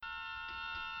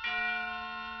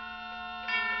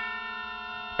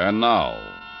And now,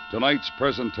 tonight's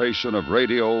presentation of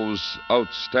radio's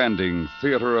outstanding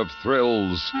theater of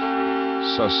thrills,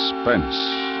 Suspense.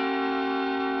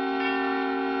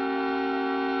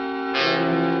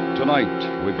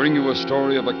 Tonight, we bring you a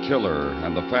story of a killer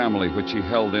and the family which he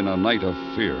held in a night of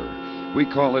fear.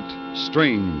 We call it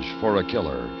Strange for a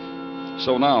Killer.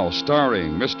 So now,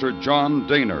 starring Mr. John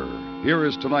Daner, here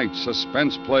is tonight's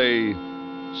suspense play,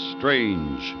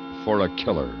 Strange for a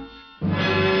Killer.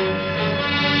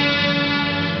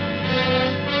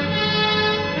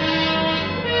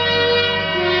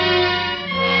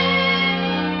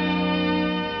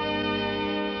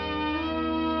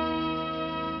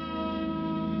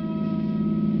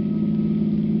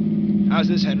 How's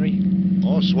this, Henry?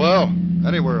 Oh, swell.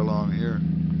 Anywhere along here.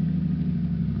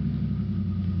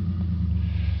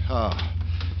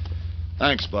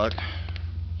 Thanks, Buck.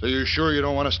 So you're sure you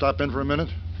don't want to stop in for a minute?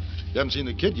 You haven't seen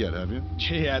the kid yet, have you?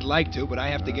 Gee, I'd like to, but I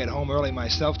have to get home early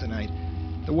myself tonight.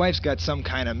 The wife's got some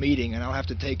kind of meeting, and I'll have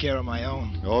to take care of my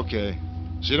own. Okay.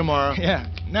 See you tomorrow. Yeah.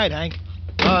 Night, Hank.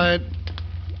 Night.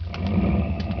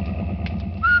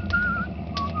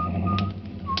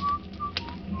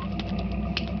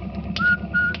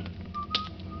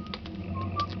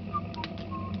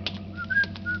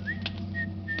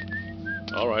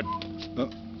 All right.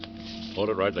 Hold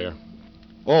it right there.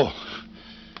 Oh,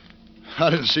 I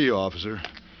didn't see you, officer.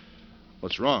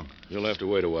 What's wrong? You'll have to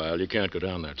wait a while. You can't go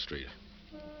down that street.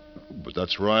 But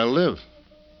that's where I live.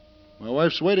 My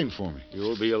wife's waiting for me.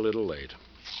 You'll be a little late.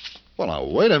 Well, now,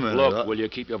 wait a minute. Look, will you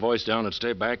keep your voice down and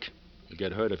stay back? You'll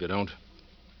get hurt if you don't.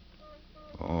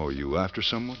 Oh, you after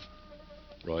someone?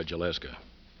 Roy Jaleska.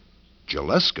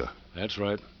 Jaleska? That's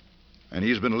right. And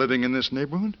he's been living in this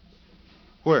neighborhood?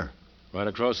 Where? Right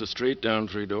across the street, down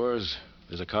 3 doors.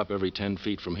 There's a cop every 10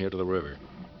 feet from here to the river.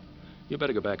 You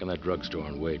better go back in that drugstore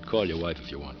and wait. Call your wife if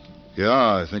you want. Yeah,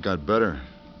 I think I'd better.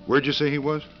 Where'd you say he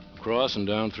was? Across and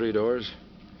down 3 doors.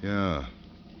 Yeah.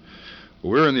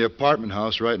 Well, we're in the apartment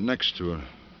house right next to her.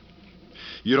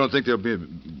 You don't think there'll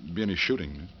be any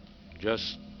shooting?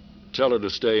 Just tell her to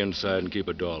stay inside and keep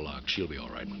her door locked. She'll be all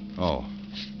right. Oh.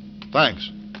 Thanks.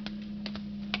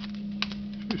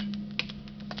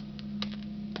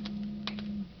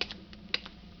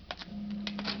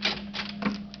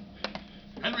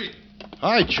 Henry!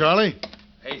 Hi, Charlie.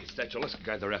 Hey, it's that Jaleska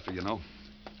guy they're after, you know.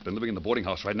 Been living in the boarding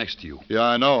house right next to you. Yeah,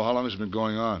 I know. How long has it been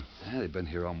going on? They've been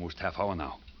here almost half hour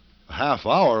now. A half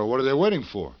hour? What are they waiting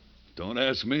for? Don't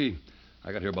ask me.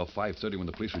 I got here about 5:30 when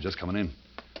the police were just coming in.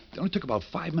 It only took about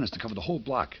 5 minutes to cover the whole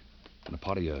block. And a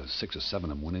party of 6 or 7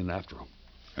 of them went in after them.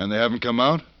 And they haven't come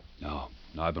out? No,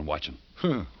 I've been watching.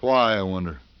 Why, I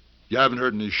wonder? You haven't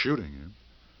heard any shooting, eh?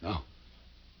 No.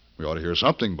 We ought to hear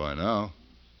something by now.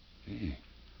 Hey,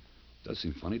 does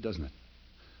seem funny, doesn't it?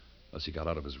 Unless he got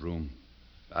out of his room.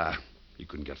 He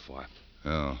couldn't get far.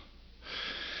 Oh.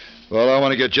 Well, I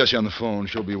want to get Jessie on the phone.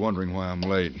 She'll be wondering why I'm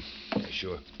late. Yeah,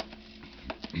 sure.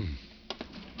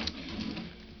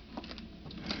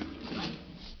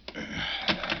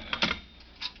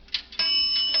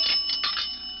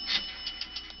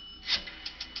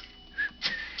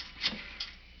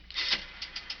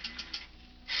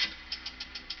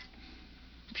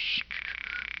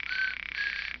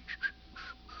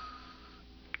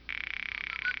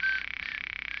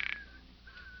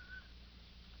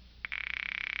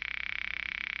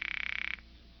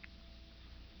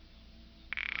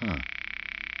 Huh.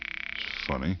 It's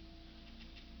funny.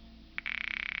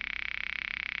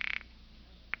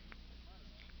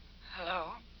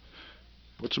 Hello?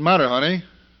 What's the matter, honey?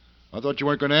 I thought you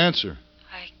weren't going to answer.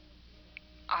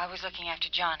 I was looking after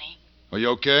Johnny. Are you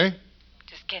okay?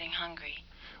 Just getting hungry.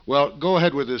 Well, go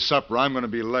ahead with this supper. I'm going to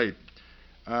be late.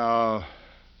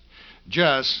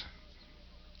 Jess,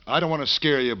 I don't want to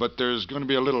scare you, but there's going to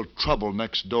be a little trouble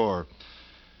next door.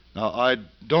 Now, I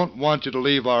don't want you to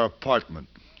leave our apartment.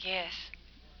 Yes.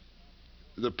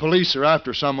 The police are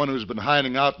after someone who's been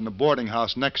hiding out in the boarding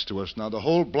house next to us. Now, the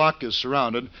whole block is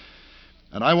surrounded,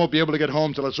 and I won't be able to get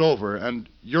home till it's over, and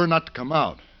you're not to come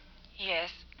out. Yes.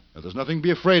 Now, there's nothing to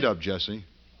be afraid of, Jessie.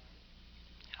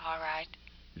 All right.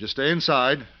 You just stay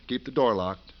inside, keep the door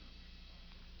locked.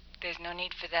 There's no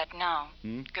need for that now.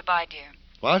 Hmm? Goodbye, dear.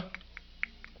 What?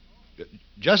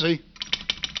 Jessie?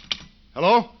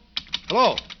 Hello?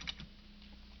 Hello?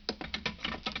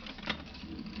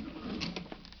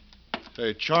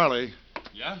 Hey, Charlie.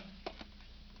 Yeah?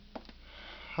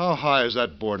 How high is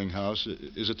that boarding house?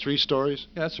 Is it 3 stories?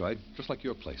 Yeah, that's right. Just like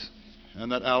your place.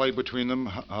 And that alley between them,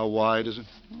 how wide is it?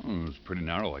 It's pretty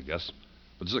narrow, I guess.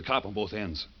 But there's a cop on both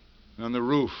ends. And the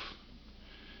roof.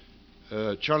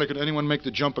 Charlie, could anyone make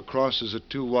the jump across? Is it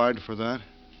too wide for that?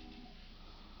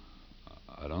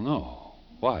 I don't know.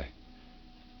 Why?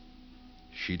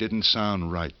 She didn't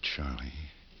sound right, Charlie.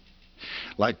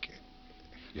 Like...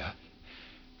 Yeah?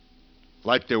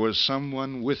 Like there was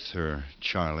someone with her,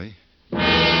 Charlie.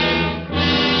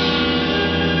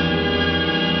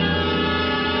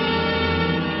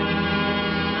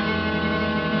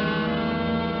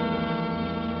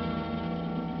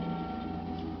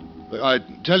 I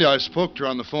tell you, I spoke to her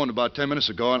on the phone about 10 minutes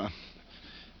ago, and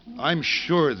I'm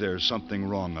sure there's something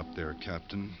wrong up there,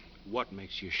 Captain. What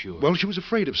makes you sure? Well, she was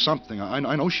afraid of something. I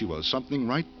know she was. Something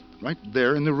right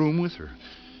there in the room with her.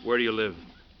 Where do you live?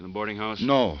 In the boarding house?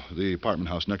 No, the apartment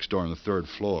house next door on the 3rd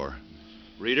floor.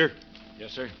 Reader?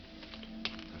 Yes, sir.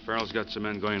 Farrell's got some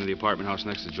men going to the apartment house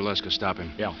next to Gillespie. Stop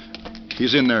him. Yeah.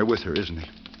 He's in there with her, isn't he?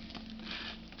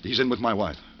 He's in with my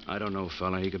wife. I don't know,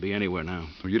 fella. He could be anywhere now.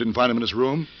 You didn't find him in his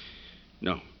room?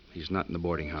 No, he's not in the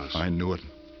boarding house. I knew it.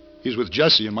 He's with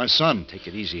Jesse and my son. Take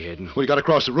it easy, Hayden. Well, he got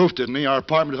across the roof, didn't he? Our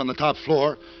apartment is on the top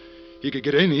floor. He could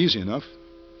get in easy enough.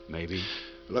 Maybe.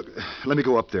 Look, let me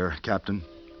go up there, Captain.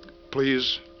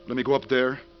 Please, let me go up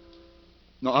there.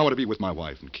 No, I want to be with my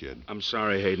wife and kid. I'm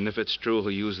sorry, Hayden. If it's true he'll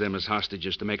use them as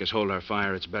hostages to make us hold our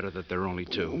fire, it's better that there are only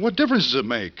two. What difference does it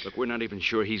make? Look, we're not even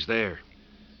sure he's there.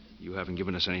 You haven't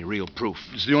given us any real proof.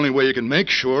 It's the only way you can make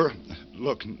sure.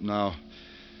 Look, now...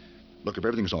 Look, if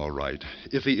everything's all right,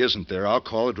 if he isn't there, I'll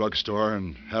call the drugstore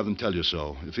and have them tell you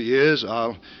so. If he is,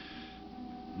 I'll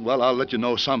let you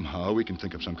know somehow. We can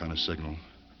think of some kind of signal.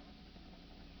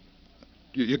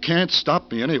 You can't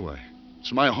stop me anyway.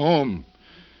 It's my home.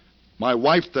 My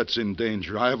wife that's in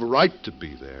danger. I have a right to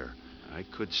be there. I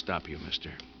could stop you, mister.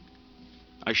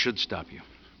 I should stop you.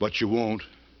 But you won't.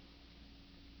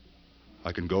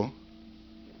 I can go?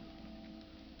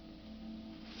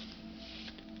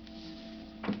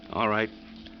 All right.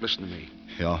 Listen to me.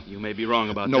 Yeah? You may be wrong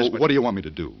about No, this, but... what do you want me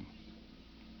to do?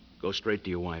 Go straight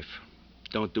to your wife.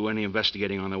 Don't do any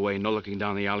investigating on the way. No looking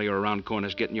down the alley or around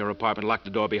corners. Get in your apartment. Lock the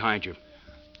door behind you.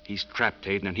 He's trapped,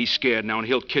 Hayden, and he's scared now, and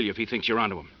he'll kill you if he thinks you're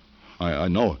onto him. I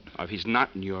know it. If he's not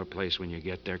in your place when you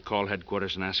get there, call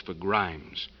headquarters and ask for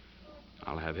Grimes.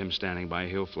 I'll have him standing by.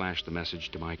 He'll flash the message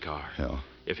to my car. Yeah.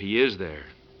 If he is there,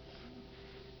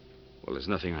 well, there's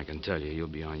nothing I can tell you. You'll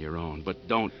be on your own. But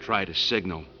don't try to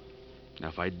signal. Now,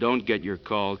 if I don't get your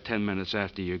call 10 minutes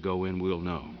after you go in, we'll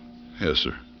know. Yes,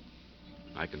 sir.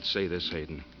 I can say this,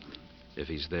 Hayden. If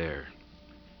he's there,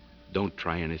 don't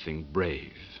try anything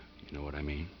brave. You know what I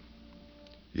mean?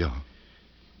 Yeah.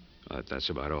 That's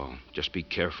about all. Just be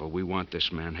careful. We want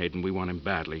this man, Hayden. We want him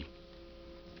badly.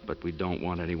 But we don't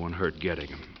want anyone hurt getting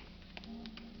him.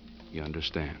 You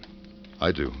understand?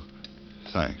 I do.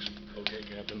 Thanks. Okay,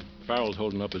 Captain. Farrell's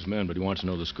holding up his men, but he wants to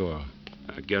know the score.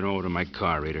 Get over to my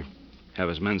car, Reader. Have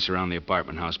his men surround the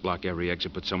apartment house, block every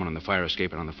exit, put someone on the fire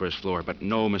escape and on the 1st floor. But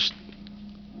no noise.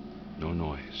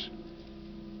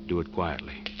 Do it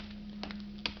quietly.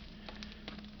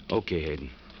 Okay, Hayden.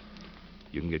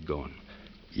 You can get going.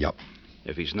 Yep.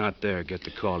 If he's not there, get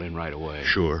the call in right away.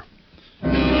 Sure.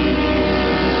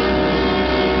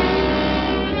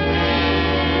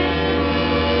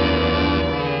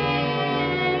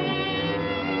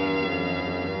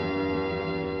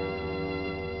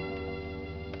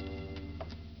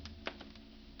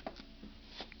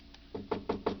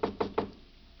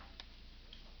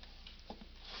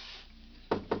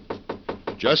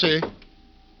 Jesse?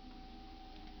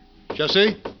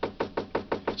 Jesse?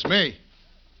 It's me.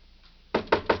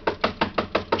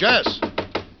 Jess!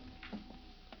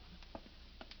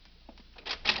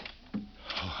 Oh,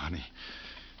 honey.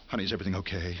 Honey, is everything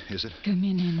okay? Is it? Come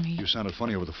in, Henry. You sounded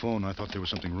funny over the phone. I thought there was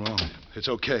something wrong. It's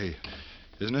okay,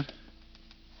 isn't it?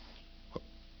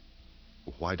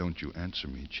 Why don't you answer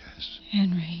me, Jess?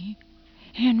 Henry.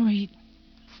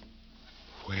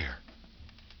 Where?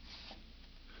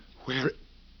 Where?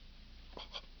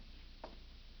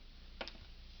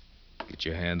 Get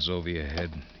your hands over your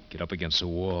head. Get up against the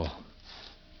wall.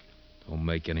 Don't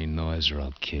make any noise or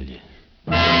I'll kill you.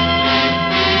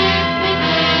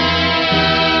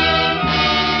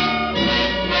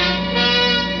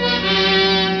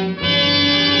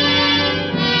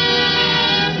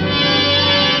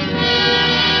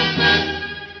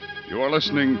 You are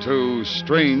listening to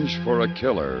Strange for a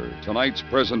Killer, tonight's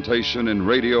presentation in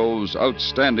radio's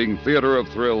outstanding theater of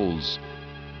thrills,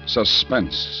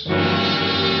 Suspense.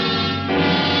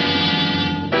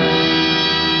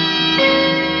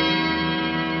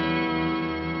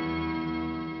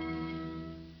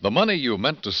 The money you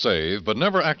meant to save but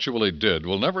never actually did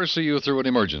will never see you through an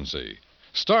emergency.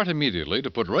 Start immediately to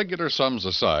put regular sums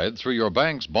aside through your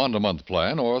bank's bond-a-month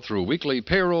plan or through weekly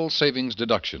payroll savings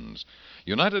deductions.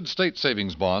 United States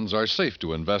savings bonds are safe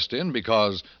to invest in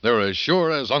because they're as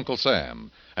sure as Uncle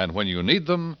Sam. And when you need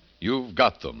them, you've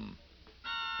got them.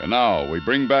 And now we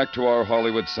bring back to our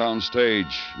Hollywood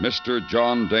soundstage Mr.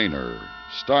 John Daner,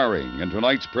 starring in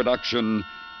tonight's production,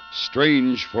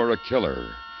 Strange for a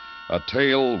Killer, a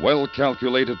tale well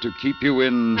calculated to keep you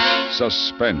in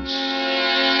suspense.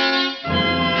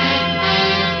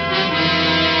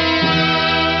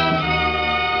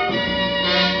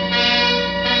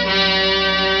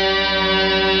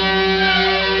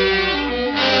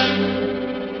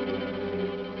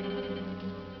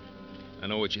 I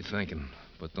know what you're thinking,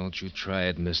 but don't you try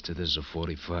it, mister. This is a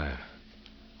 45.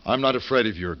 I'm not afraid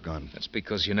of your gun. That's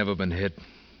because you've never been hit.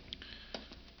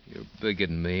 You're bigger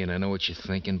than me, and I know what you're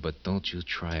thinking, but don't you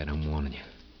try it, I'm warning you.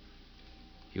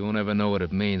 You won't ever know what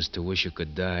it means to wish you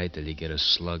could die till you get a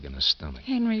slug in the stomach.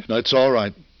 Henry. No, it's all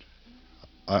right.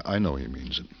 I know he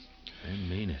means it. I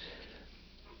mean it.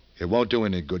 It won't do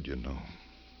any good, you know.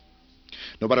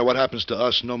 No matter what happens to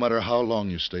us, no matter how long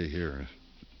you stay here,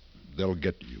 they'll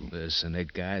get you. Listen,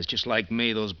 it, guys, just like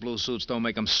me, those blue suits don't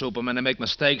make them Superman. They make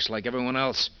mistakes like everyone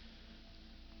else.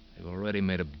 They've already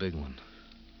made a big one.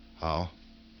 How?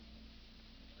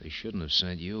 They shouldn't have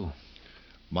sent you.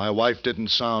 My wife didn't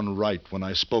sound right when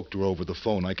I spoke to her over the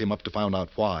phone. I came up to find out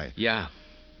why. Yeah.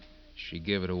 She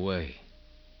gave it away.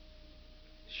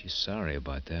 She's sorry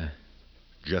about that.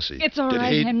 Jesse. It's all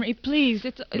right, Henry. Please.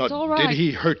 It's all right. Did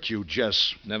he hurt you,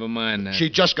 Jess? Never mind that.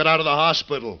 She just got out of the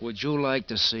hospital. Would you like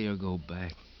to see her go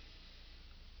back?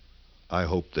 I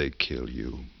hope they kill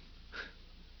you.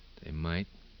 They might.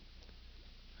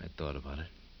 I thought about it.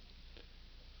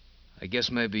 I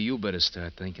guess maybe you better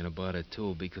start thinking about it,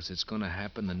 too, because it's going to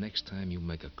happen the next time you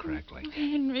make a crack like that.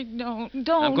 Henry, don't.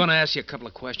 I'm going to ask you a couple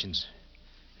of questions,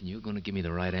 and you're going to give me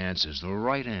the right answers. The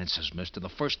right answers, mister, the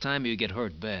first time you get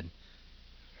hurt bad.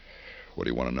 What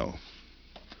do you want to know?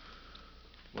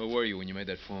 Where were you when you made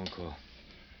that phone call?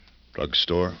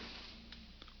 Drugstore.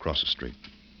 Across the street.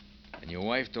 And your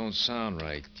wife don't sound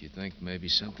right. You think maybe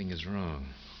something is wrong.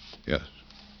 Yes.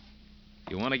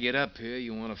 You want to get up here,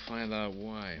 you want to find out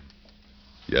why.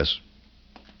 Yes.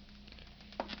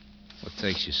 What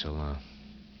takes you so long?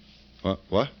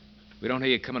 What? We don't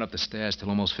hear you coming up the stairs till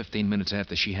almost 15 minutes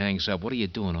after she hangs up. What are you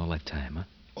doing all that time, huh?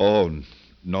 Oh,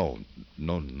 no.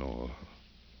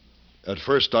 At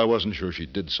first, I wasn't sure she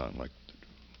did sound like...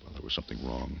 Well, there was something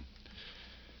wrong.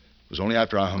 It was only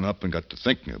after I hung up and got to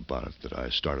thinking about it that I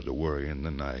started to worry, and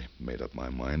then I made up my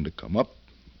mind to come up.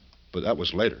 But that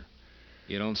was later.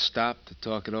 You don't stop to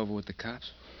talk it over with the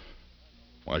cops?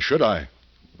 Why should I?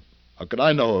 How could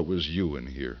I know it was you in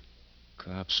here?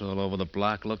 Cops all over the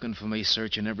block looking for me,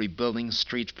 searching every building.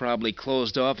 Streets probably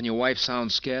closed off, and your wife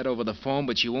sounds scared over the phone,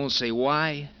 but she won't say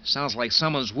why. Sounds like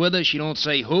someone's with her. She don't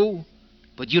say who.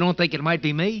 But you don't think it might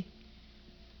be me?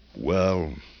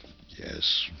 Well,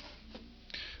 yes.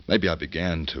 Maybe I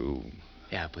began to.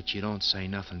 Yeah, but you don't say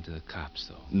nothing to the cops,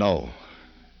 though. No.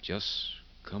 Just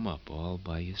come up all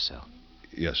by yourself.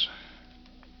 Yes.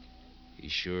 You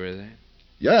sure of that?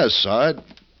 Yes, I'd...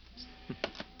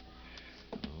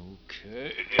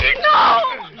 Okay. No!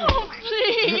 Oh,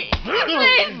 please.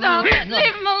 Please don't.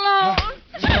 Leave him alone.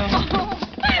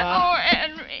 Oh,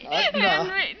 Henry.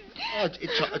 Henry.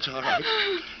 It's all right.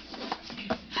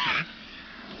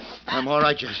 I'm all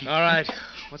right, Jesse. All right.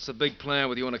 What's the big plan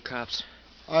with you and the cops?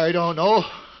 I don't know.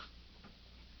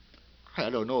 I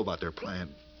don't know about their plan.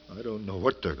 I don't know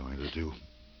what they're going to do.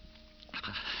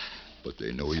 But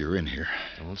they know you're in here.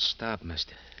 Don't stop,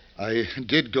 mister. I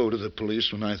did go to the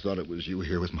police when I thought it was you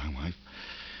here with my wife.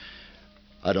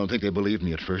 I don't think they believed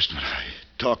me at first, but I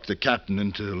talked the captain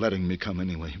into letting me come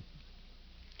anyway.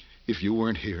 If you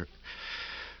weren't here,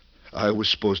 I was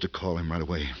supposed to call him right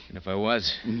away. And if I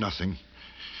was? Nothing.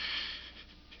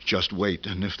 Just wait,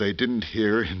 and if they didn't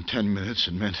hear in 10 minutes,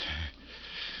 it meant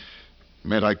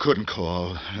I couldn't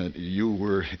call. You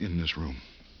were in this room.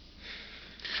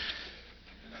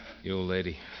 You old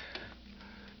lady,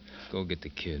 go get the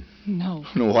kid. No.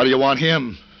 No, why do you want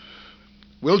him?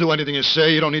 We'll do anything you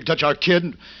say. You don't need to touch our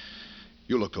kid.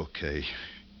 You look okay.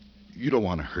 You don't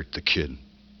want to hurt the kid.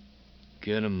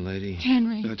 Get him, lady.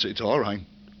 Henry. It's all right.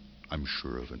 I'm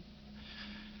sure of it.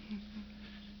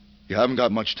 You haven't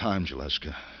got much time,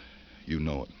 Jaleska. You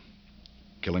know it.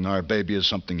 Killing our baby is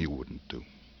something you wouldn't do.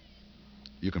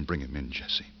 You can bring him in,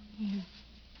 Jesse. Yes.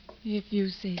 If you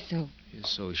say so. You're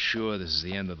so sure this is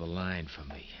the end of the line for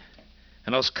me.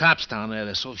 And those cops down there,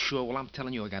 they're so sure. Well, I'm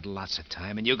telling you, I got lots of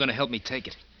time, and you're going to help me take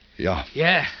it. Yeah.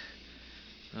 Yeah.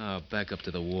 Now, back up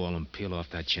to the wall and peel off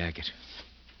that jacket.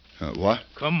 What?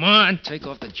 Come on. Take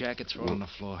off the jacket, throw it on the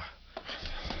floor.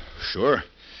 Sure.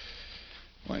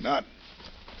 Why not?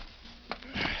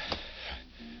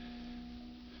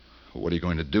 What are you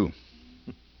going to do?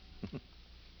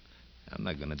 I'm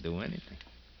not going to do anything.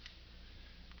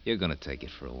 You're going to take it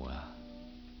for a while.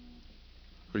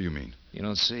 What do you mean? You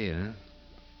don't see it, huh?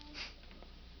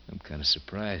 I'm kind of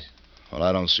surprised. Well,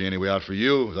 I don't see any way out for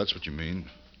you, if that's what you mean.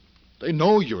 They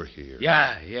know you're here.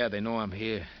 Yeah, they know I'm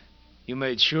here. You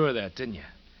made sure of that, didn't you?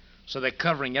 So they're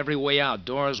covering every way out.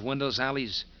 Doors, windows,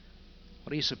 alleys.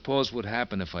 What do you suppose would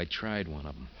happen if I tried one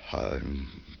of them? I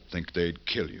think they'd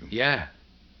kill you. Yeah.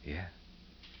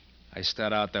 I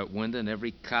start out that window, and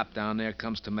every cop down there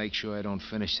comes to make sure I don't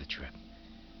finish the trip.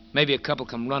 Maybe a couple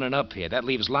come running up here. That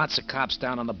leaves lots of cops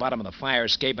down on the bottom of the fire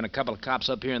escape and a couple of cops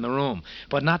up here in the room.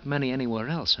 But not many anywhere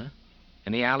else, huh?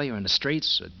 In the alley or in the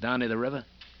streets or down near the river.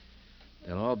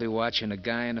 They'll all be watching the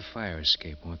guy in the fire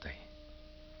escape, won't they?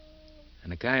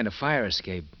 And the guy in the fire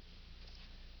escape,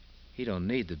 he don't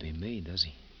need to be me, does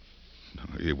he? No,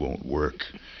 it won't work.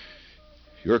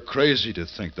 You're crazy to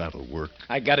think that'll work.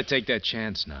 I gotta take that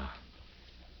chance now.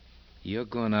 You're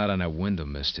going out on that window,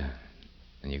 mister.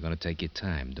 And you're gonna take your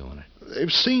time doing it.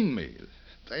 They've seen me.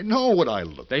 They know what I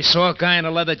look like. They saw a guy in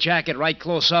a leather jacket right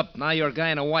close up. Now you're a guy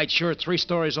in a white shirt 3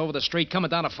 stories over the street coming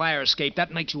down a fire escape.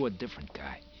 That makes you a different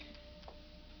guy.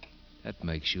 That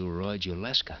makes you Roy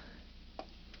Juleska.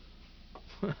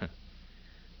 A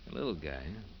little guy,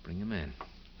 huh? Bring him in.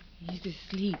 He's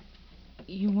asleep.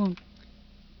 You won't...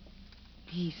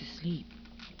 He's asleep.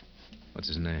 What's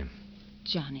his name?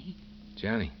 Johnny.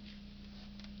 Johnny.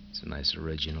 It's a nice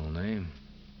original name.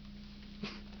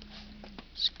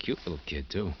 It's a cute little kid,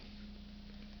 too.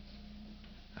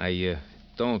 I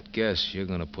don't guess you're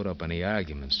gonna put up any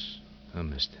arguments, huh,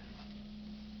 mister?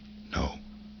 No.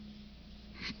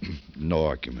 No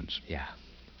arguments. Yeah.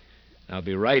 I'll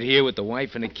be right here with the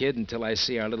wife and the kid until I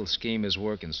see our little scheme is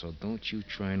working, so don't you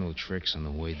try no tricks on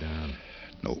the way down.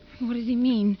 No. What does he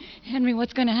mean? Henry,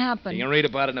 what's going to happen? You can read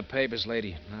about it in the papers,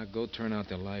 lady. Now go turn out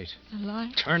the light. The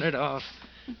light? Turn it off.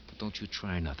 But don't you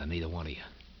try nothing, either one of you.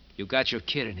 You got your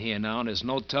kid in here now, and there's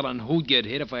no telling who'd get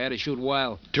hit if I had to shoot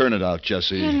wild. Turn it out,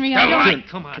 Jesse. Henry, I don't...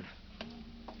 Come on.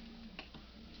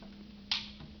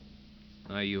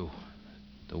 Now you,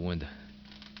 the window.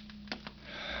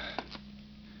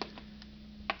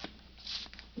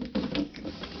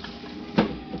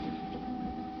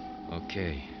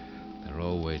 Okay, they're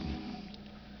all waiting.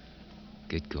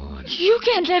 Get going. You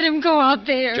can't let him go out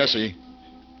there. Jesse,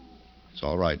 it's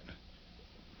all right.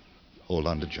 Hold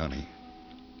on to Johnny.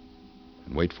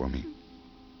 And wait for me.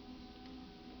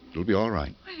 It'll be all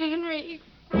right. Henry.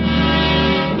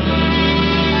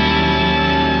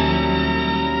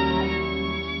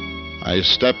 I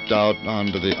stepped out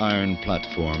onto the iron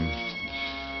platform.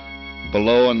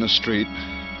 Below in the street,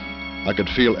 I could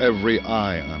feel every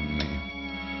eye on me.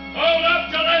 Hold up,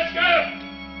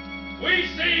 Juleska! We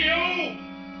see you!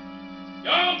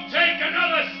 Don't take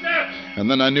another step! And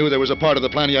then I knew there was a part of the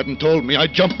plan he hadn't told me. I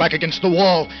jumped back against the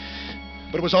wall.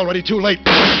 But it was already too late.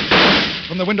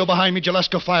 From the window behind me,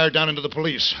 Juleska fired down into the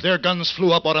police. Their guns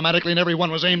flew up automatically, and every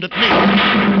one was aimed at me.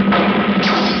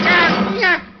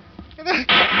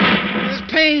 There's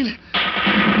pain.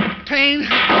 Pain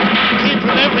came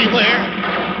from everywhere.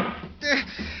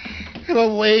 There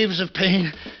were waves of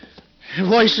pain.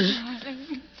 Voices.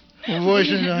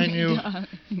 Voices I knew.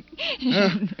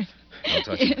 Don't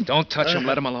touch him. Don't touch him.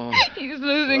 Let him alone. He's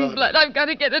losing blood. I've got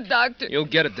to get a doctor. You'll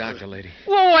get a doctor, lady.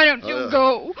 Well, why don't you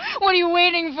go? What are you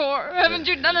waiting for? Haven't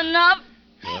you done enough?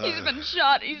 He's been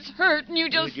shot. He's hurt, and you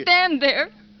just stand there.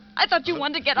 I thought you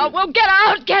wanted to get out. Well, get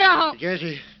out! Get out!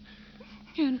 Jesse.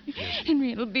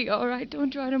 Henry, it'll be all right.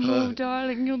 Don't try to move,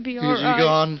 darling. You'll be all right. Is he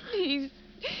gone? Please.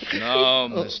 No,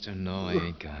 mister. No, I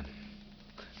ain't gone.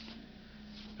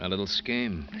 Our little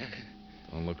scheme.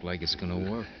 Don't look like it's gonna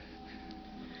work.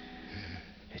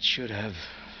 It should have.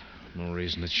 No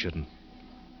reason it shouldn't.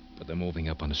 But they're moving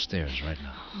up on the stairs right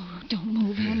now. Oh, don't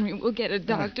move, Henry. We'll get a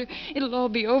doctor. It'll all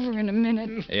be over in a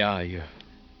minute. Yeah, you're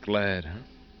glad, huh?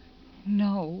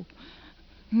 No.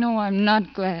 No, I'm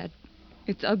not glad.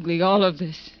 It's ugly, all of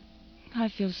this. I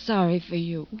feel sorry for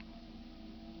you.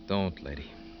 Don't,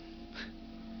 lady.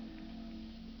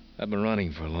 I've been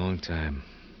running for a long time.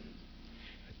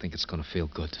 I think it's gonna feel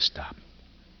good to stop.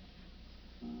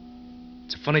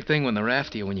 It's a funny thing when they're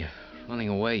after you, when you're running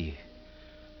away.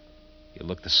 You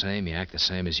look the same, you act the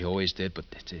same as you always did, but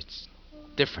it's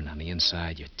different on the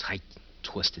inside. You're tight,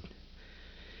 twisted.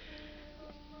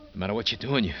 No matter what you're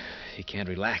doing, you can't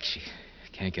relax. You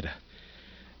can't get a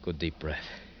good deep breath.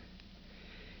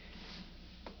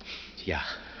 Yeah,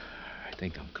 I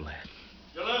think I'm glad.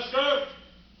 Juleska!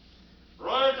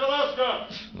 Roy Juleska!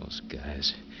 Those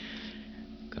guys.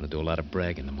 Gonna do a lot of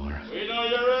bragging tomorrow. We know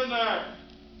you're in there.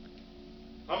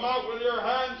 Come out with your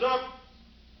hands up,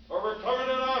 or we're coming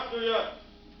in after you.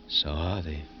 So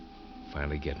they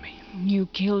finally get me. You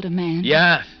killed a man.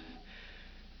 Yeah.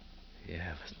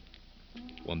 Yeah, but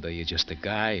one day you're just a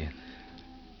guy, and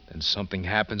then something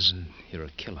happens and you're a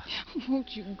killer.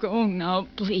 Won't you go now,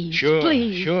 please? Sure,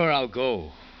 please. sure, I'll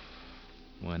go.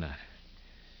 Why not?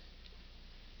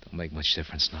 Don't make much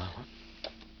difference now, huh?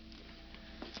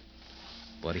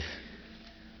 Buddy,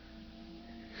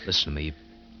 listen to me.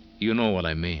 You know what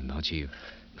I mean, don't you?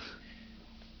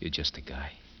 You're just a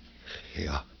guy.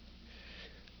 Yeah.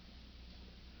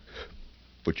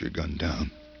 Put your gun down.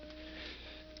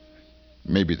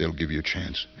 Maybe they'll give you a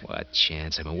chance. What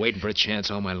chance? I've been waiting for a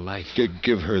chance all my life.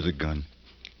 Give her the gun.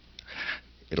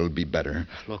 It'll be better.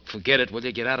 Look, forget it, will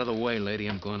you? Get out of the way, lady.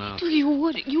 I'm going out. You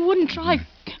wouldn't try.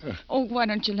 Oh, why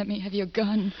don't you let me have your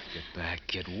gun? Get back.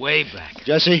 Get way back.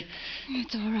 Jesse?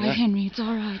 It's all right, Henry. It's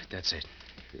all right. That's it.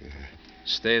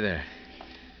 Stay there.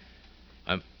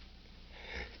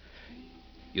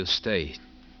 You'll stay.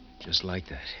 Just like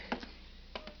that.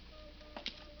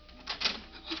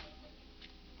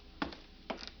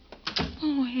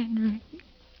 Oh, Henry.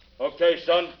 Okay,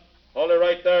 son. Hold it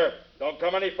right there. Don't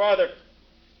come any farther.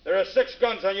 There are 6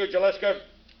 guns on you, Jaliska.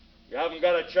 You haven't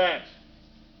got a chance.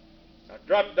 Now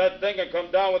drop that thing and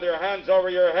come down with your hands over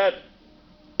your head.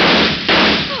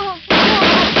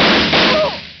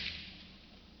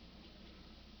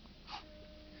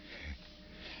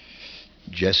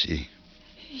 Jesse.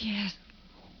 Yes.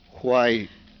 Why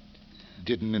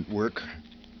didn't it work?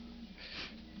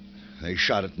 They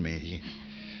shot at me.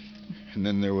 And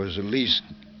then there was at least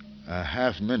a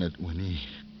half minute when he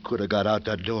could have got out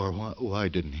that door. Why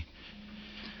didn't he?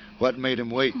 What made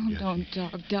him wait? Oh, don't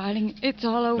talk, darling. It's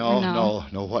all over now.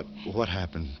 No. What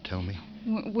happened? Tell me.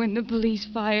 When the police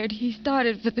fired, he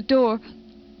started for the door.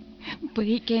 But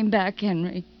he came back,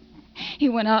 Henry. He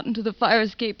went out into the fire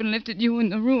escape and lifted you in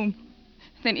the room.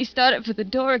 Then he started for the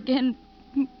door again,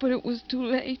 but it was too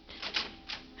late.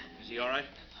 Is he all right?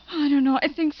 I don't know. I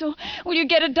think so. Will you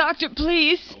get a doctor,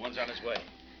 please? Oh, one's on his way.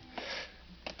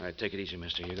 All right, take it easy,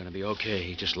 mister. You're going to be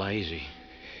okay. Just lie easy.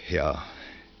 Yeah.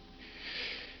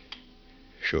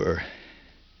 Sure.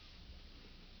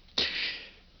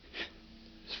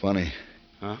 It's funny.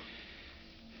 Huh?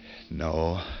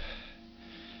 No.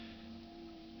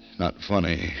 It's not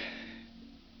funny.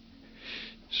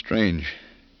 Strange.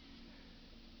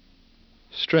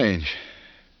 Strange.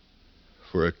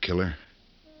 For a killer.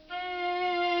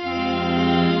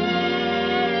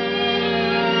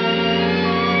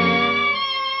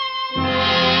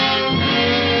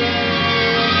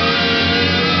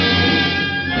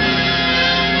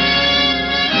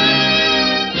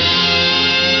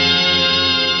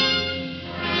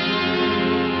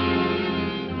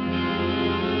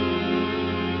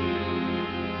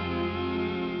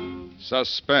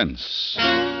 Suspense,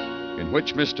 in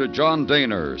which Mr. John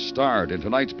Daner starred in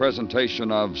tonight's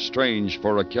presentation of Strange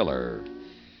for a Killer.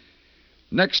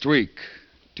 Next week,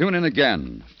 tune in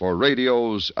again for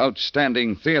radio's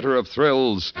outstanding theater of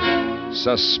thrills,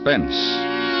 Suspense.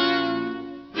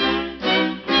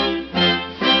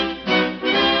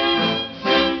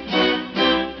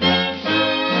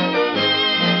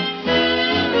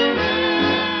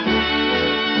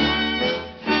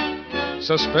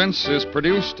 Suspense is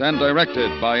produced and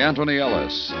directed by Anthony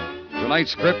Ellis.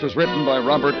 Tonight's script was written by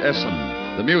Robert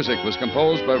Essen. The music was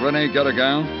composed by Rene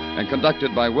Guéraguin and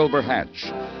conducted by Wilbur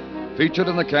Hatch. Featured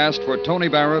in the cast were Tony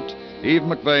Barrett, Eve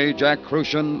McVeigh, Jack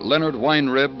Crucian, Leonard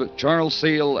Weinrib, Charles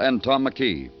Seal, and Tom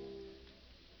McKee.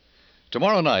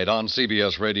 Tomorrow night on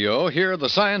CBS Radio, hear The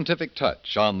Scientific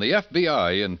Touch on the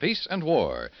FBI in Peace and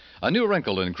War, a new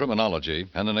wrinkle in criminology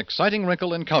and an exciting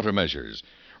wrinkle in countermeasures.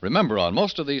 Remember, on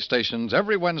most of these stations,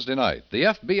 every Wednesday night, the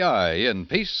FBI in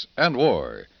Peace and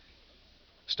War.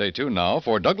 Stay tuned now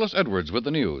for Douglas Edwards with the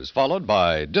news, followed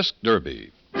by Disc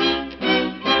Derby.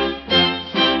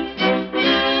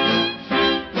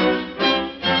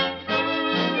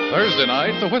 Thursday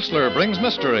night, The Whistler brings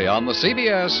mystery on the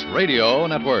CBS Radio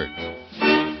Network.